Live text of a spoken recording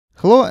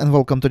Hello and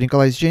welcome to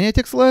Nikolay's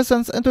genetics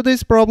lessons, and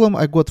today's problem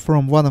I got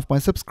from one of my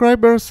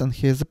subscribers, and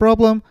here's the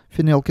problem.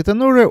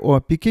 Phenylketonuria or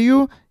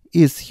PKU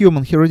is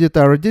human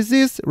hereditary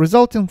disease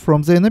resulting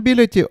from the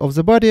inability of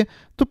the body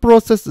to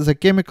process the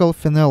chemical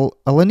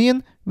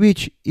phenylalanine,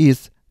 which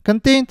is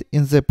contained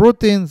in the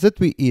protein that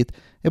we eat.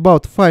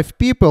 About 5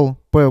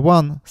 people per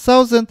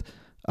 1,000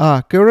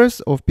 are carriers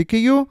of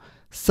PKU.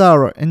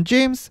 Sarah and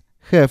James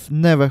have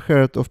never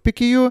heard of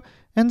PKU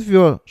and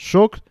were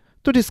shocked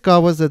to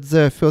discover that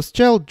their first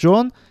child,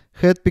 John,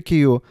 had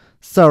PKU.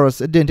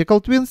 Sarah's identical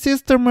twin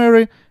sister,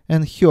 Mary,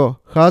 and her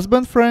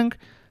husband, Frank,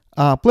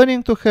 are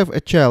planning to have a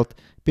child.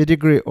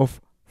 Pedigree of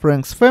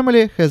Frank's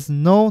family has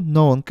no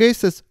known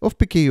cases of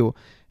PKU,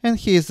 and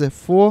here are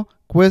 4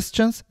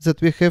 questions that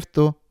we have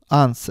to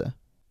answer.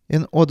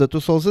 In order to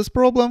solve this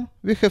problem,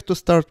 we have to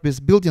start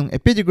with building a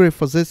pedigree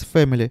for this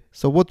family.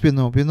 So what we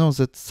know? We know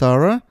that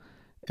Sarah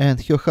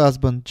and her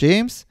husband,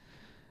 James,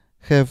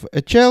 have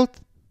a child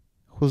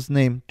whose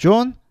name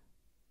John,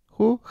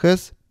 who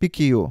has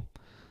PKU.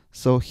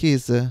 So he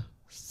is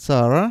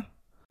Sarah,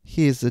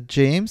 he is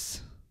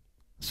James.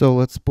 So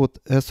let's put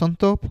S on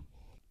top,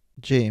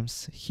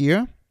 James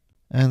here,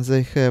 and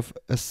they have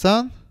a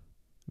son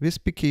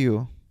with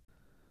PKU,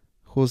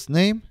 whose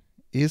name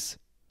is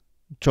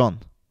John.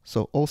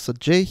 So also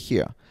J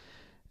here,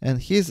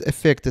 and he is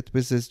affected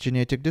with this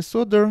genetic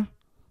disorder.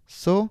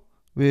 So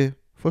we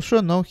for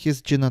sure know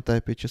his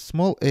genotype, which is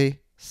small a,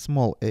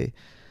 small a.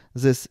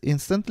 This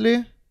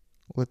instantly,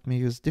 let me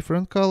use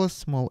different colors,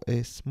 small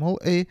a,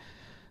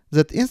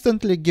 that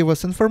instantly give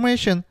us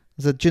information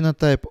that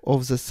genotype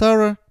of the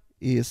Sarah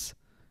is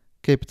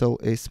capital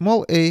A,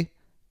 small a,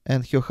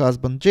 and her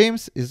husband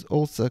James is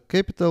also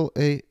capital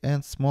A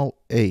and small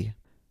a.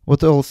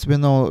 What else we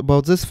know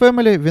about this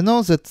family? We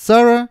know that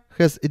Sarah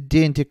has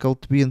identical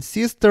twin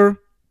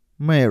sister,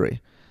 Mary.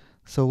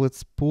 So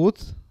let's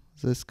put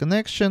this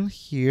connection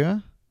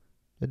here,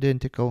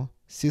 identical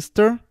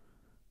sister,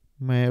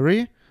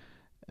 Mary.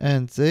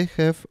 And they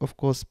have, of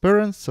course,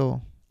 parents,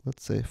 so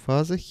let's say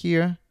father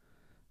here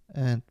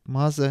and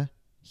mother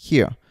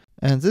here.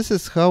 And this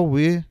is how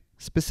we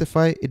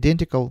specify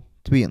identical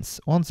twins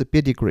on the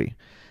pedigree.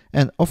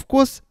 And of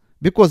course,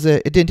 because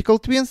they're identical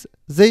twins,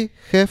 they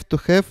have to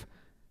have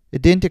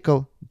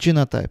identical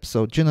genotype.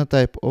 So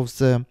genotype of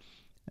the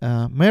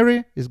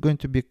Mary is going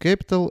to be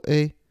capital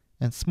A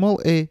and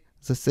small a,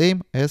 the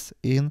same as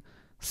in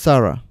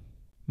Sarah.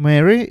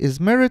 Mary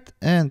is married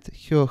and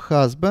her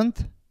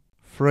husband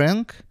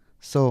Frank,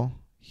 so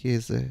he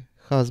is a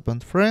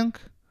husband Frank.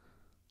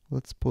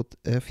 Let's put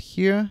F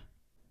here.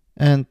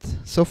 And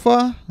so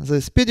far,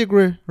 this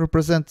pedigree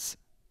represents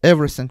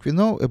everything we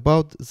know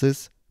about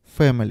this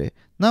family.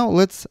 Now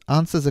let's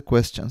answer the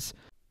questions.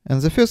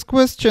 And the first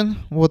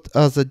question, what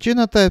are the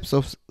genotypes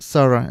of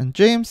Sarah and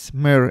James,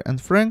 Mary and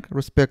Frank,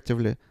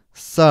 respectively?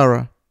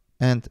 Sarah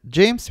and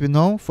James, we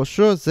know for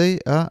sure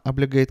they are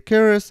obligate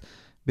carriers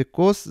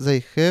because they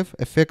have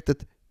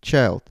affected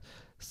child.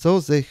 So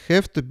they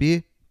have to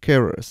be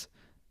carriers.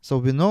 So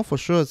we know for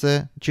sure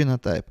the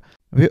genotype.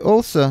 We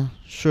also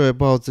sure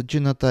about the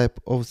genotype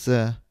of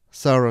the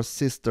Sarah's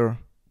sister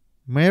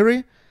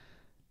Mary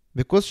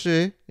because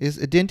she is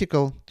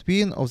identical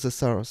twin of the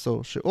Sarah.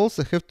 So she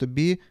also have to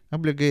be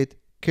obligate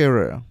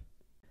carrier.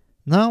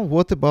 Now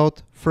what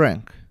about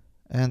Frank?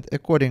 And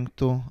according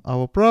to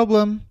our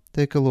problem,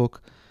 take a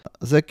look.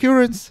 The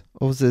occurrence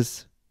of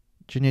this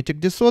genetic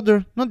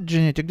disorder, not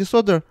genetic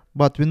disorder,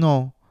 but we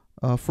know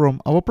from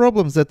our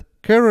problem that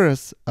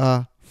carriers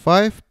are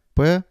 5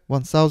 per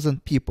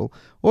 1,000 people,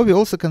 or we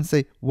also can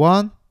say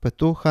 1 per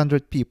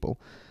 200 people.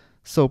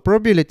 So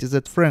probability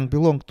that Frank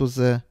belongs to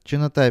the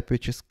genotype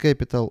which is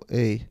capital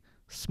A,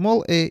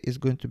 small a is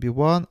going to be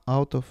 1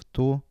 out of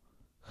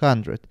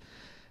 200.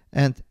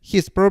 And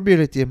his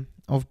probability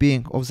of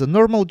being of the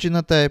normal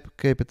genotype,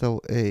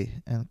 capital A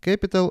and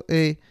capital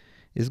A,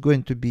 is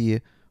going to be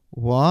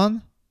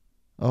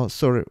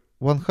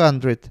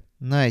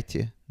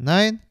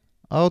 199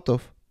 out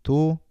of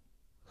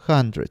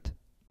 200.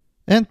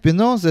 And we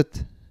know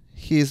that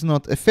he is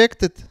not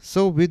affected,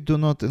 so we do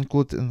not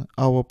include in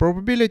our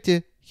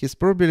probability his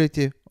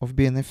probability of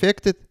being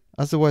affected.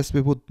 Otherwise, we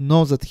would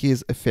know that he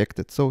is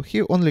affected. So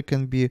he only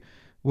can be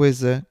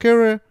with a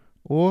carrier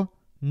or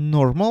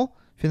normal,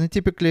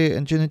 phenotypically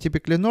and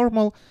genotypically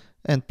normal.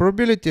 And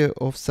probability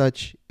of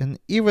such an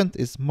event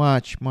is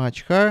much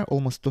higher,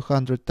 almost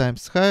 200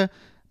 times higher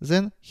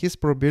than his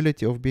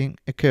probability of being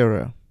a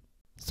carrier.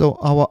 So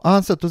our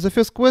answer to the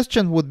first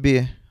question would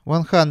be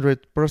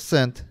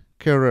 100%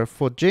 carrier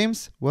for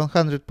James,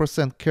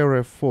 100%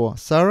 carrier for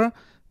Sarah,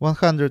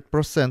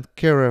 100%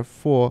 carrier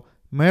for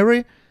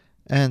Mary,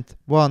 and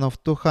 1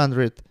 of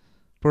 200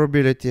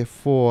 probability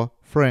for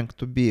Frank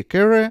to be a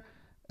carrier,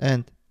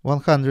 and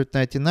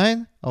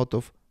 199 out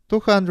of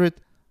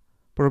 200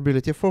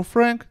 probability for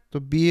Frank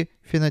to be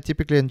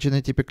phenotypically and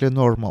genotypically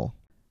normal.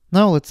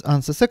 Now let's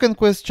answer second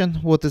question.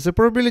 What is the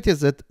probability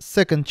that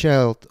second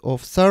child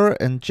of Sarah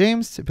and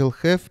James will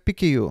have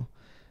PKU?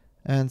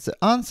 And the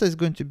answer is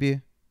going to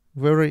be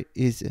very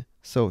easy.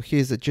 So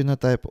here's the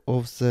genotype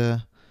of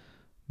the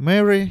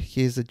Mary,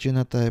 he is a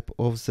genotype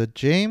of the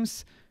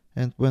James,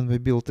 and when we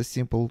build a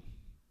simple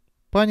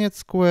Punnett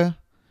square,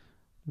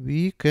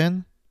 we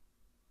can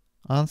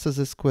answer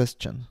this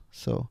question.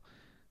 So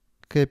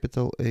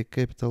capital A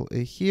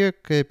here,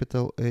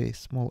 capital A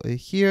small a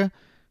here,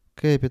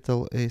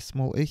 capital A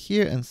small a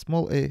here, and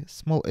small a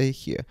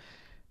here.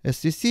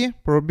 As you see,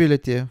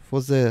 probability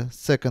for the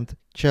second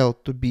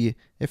child to be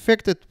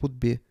affected would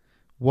be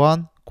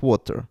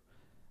 1/4.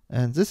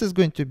 And this is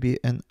going to be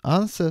an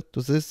answer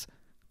to this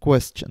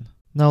question.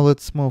 Now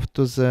let's move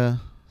to the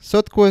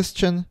third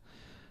question.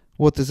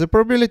 What is the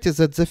probability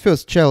that the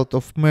first child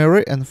of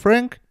Mary and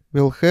Frank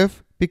will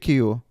have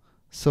PKU?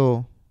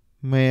 So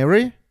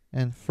Mary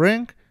and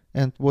Frank,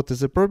 and what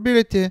is the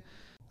probability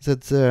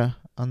that the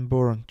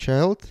unborn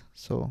child,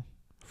 so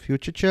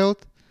future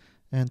child,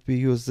 and we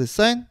use this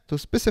sign to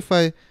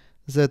specify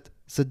that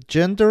the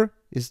gender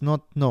is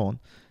not known.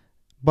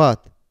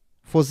 But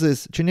for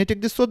this genetic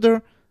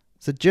disorder,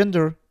 the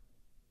gender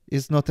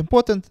is not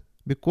important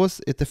because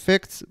it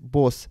affects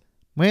both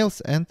males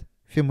and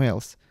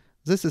females.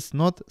 This is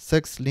not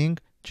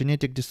sex-linked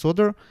genetic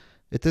disorder,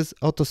 it is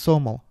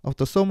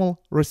autosomal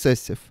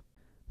recessive.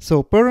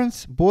 So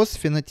parents both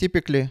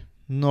phenotypically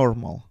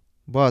normal,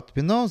 but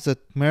we know that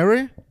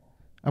Mary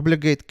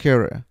obligate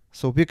carrier.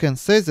 So we can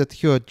say that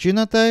her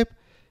genotype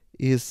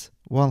is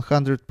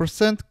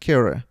 100%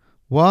 carrier.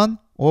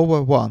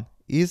 1/1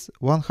 is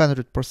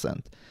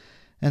 100%.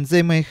 And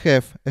they may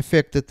have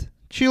affected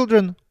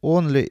children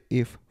only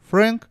if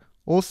Frank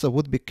also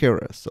would be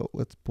carrier. So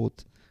let's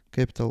put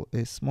capital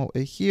A small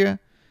a here,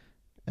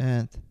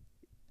 and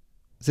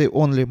they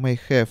only may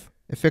have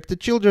affected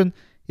children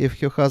if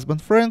her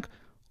husband Frank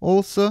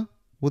also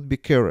would be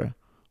carrier.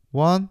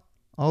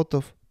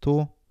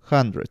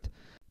 1/200.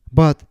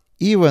 But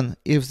even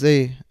if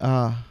they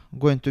are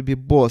going to be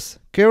both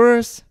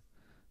carriers,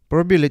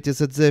 probability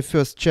that their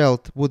first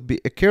child would be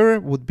a carrier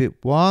would be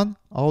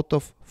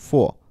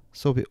 1/4.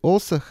 So we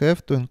also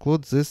have to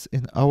include this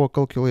in our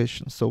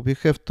calculation. So we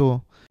have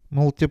to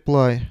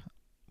multiply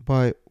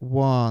by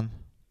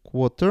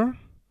 1/4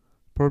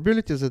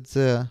 probability that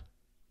the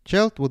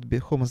child would be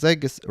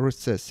homozygous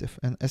recessive.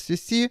 And as you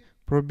see,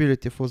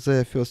 probability for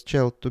the first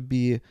child to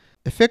be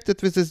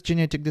affected with this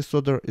genetic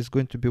disorder is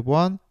going to be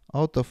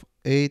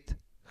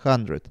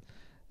 1/800.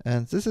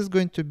 And this is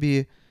going to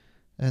be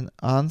an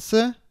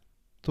answer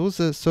to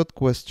the third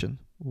question,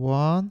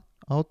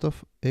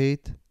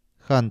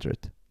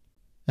 1/800.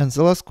 And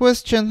the last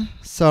question,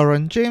 Sarah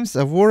and James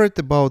are worried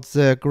about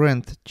their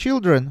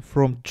grandchildren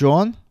from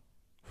John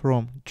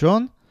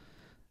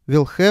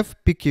will have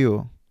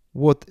PKU.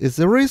 What is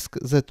the risk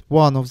that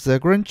one of their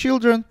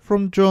grandchildren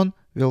from John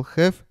will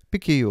have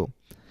PKU?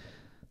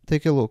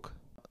 Take a look.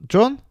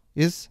 John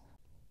is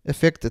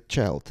affected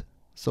child.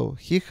 So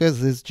he has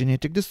this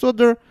genetic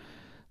disorder.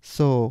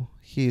 So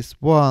he is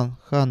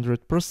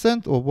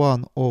 100% or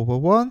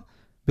 1/1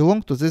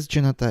 belong to this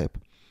genotype.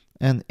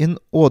 And in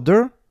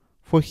order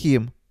for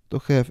him to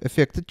have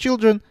affected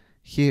children,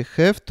 he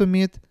have to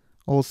meet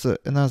also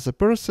another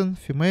person,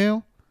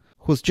 female,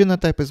 whose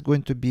genotype is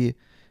going to be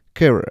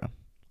carrier.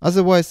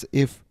 Otherwise,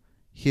 if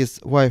his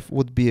wife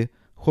would be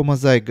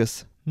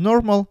homozygous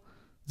normal,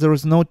 there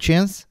is no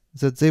chance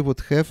that they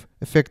would have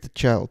affected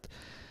child.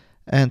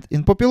 And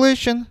in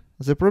population,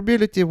 the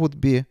probability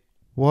would be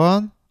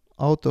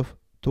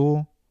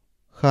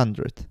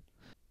 1/200.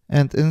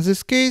 And in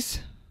this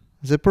case,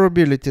 the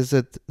probability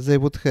that they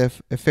would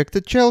have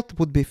affected child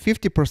would be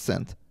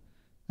 50%.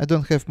 I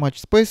don't have much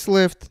space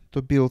left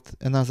to build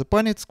another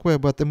Punnett square,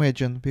 but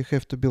imagine we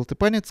have to build a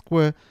Punnett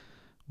square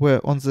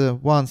where on the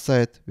one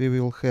side we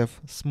will have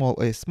small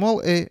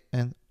a,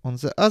 and on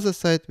the other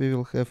side we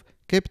will have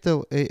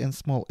capital A and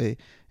small a.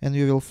 And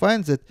you will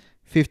find that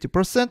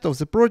 50% of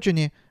the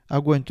progeny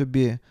are going to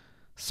be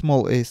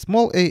small a,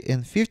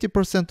 and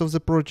 50% of the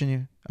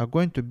progeny are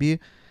going to be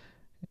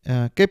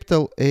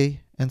capital A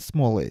and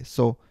small a.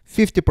 So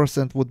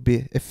 50% would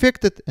be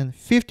affected and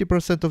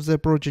 50% of the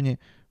progeny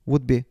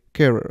would be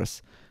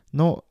carriers.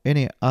 No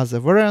any other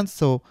variants.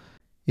 So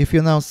if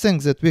you now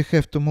think that we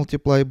have to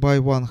multiply by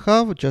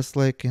 1/2, just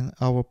like in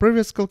our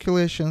previous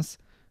calculations,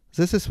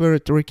 this is very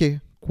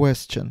tricky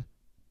question.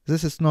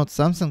 This is not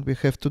something we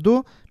have to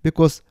do,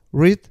 because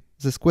read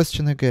this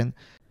question again.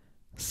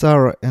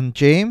 Sarah and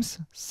James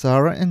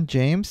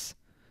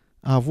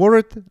are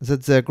worried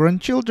that their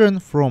grandchildren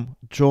from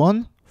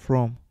John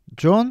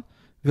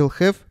will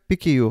have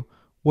PKU.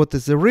 What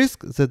is the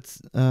risk that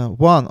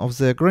one of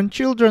their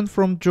grandchildren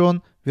from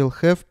John will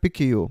have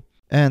PKU?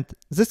 And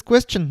this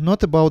question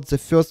not about the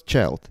first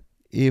child.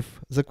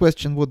 If the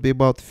question would be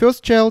about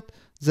first child,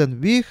 then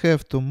we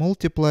have to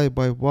multiply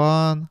by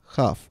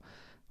 1/2.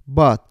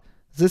 But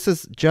this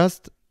is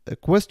just a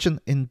question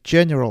in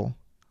general,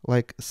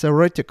 like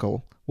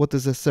theoretical. What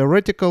is a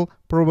theoretical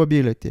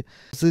probability?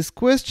 This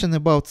question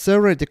about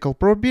theoretical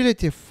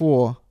probability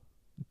for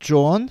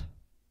John,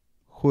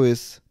 who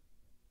is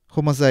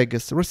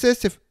homozygous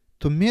recessive,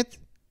 to meet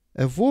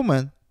a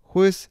woman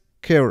who is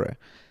carrier.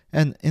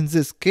 And in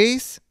this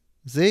case,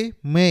 they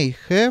may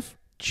have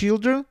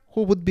children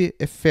who would be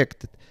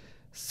affected.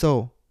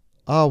 So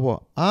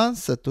our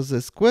answer to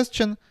this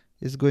question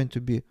is going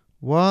to be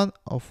 1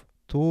 of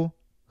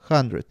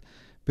 200,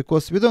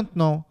 because we don't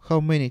know how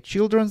many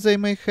children they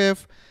may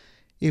have.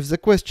 If the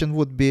question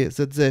would be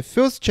that their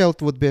first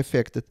child would be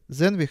affected,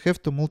 then we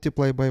have to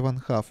multiply by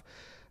 1/2.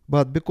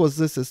 But because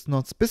this is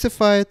not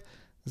specified,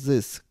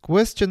 this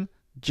question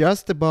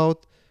just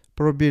about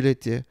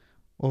probability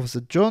of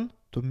the John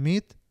to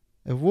meet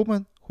a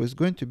woman who is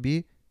going to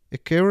be a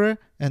carrier,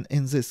 and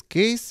in this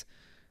case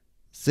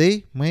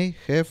they may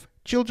have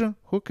children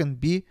who can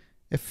be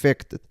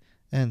affected,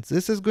 and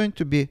this is going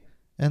to be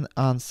an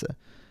answer.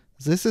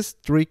 This is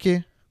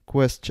tricky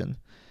question.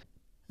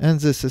 And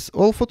this is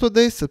all for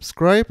today.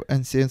 Subscribe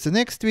and see you in the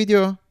next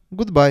video.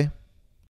 Goodbye.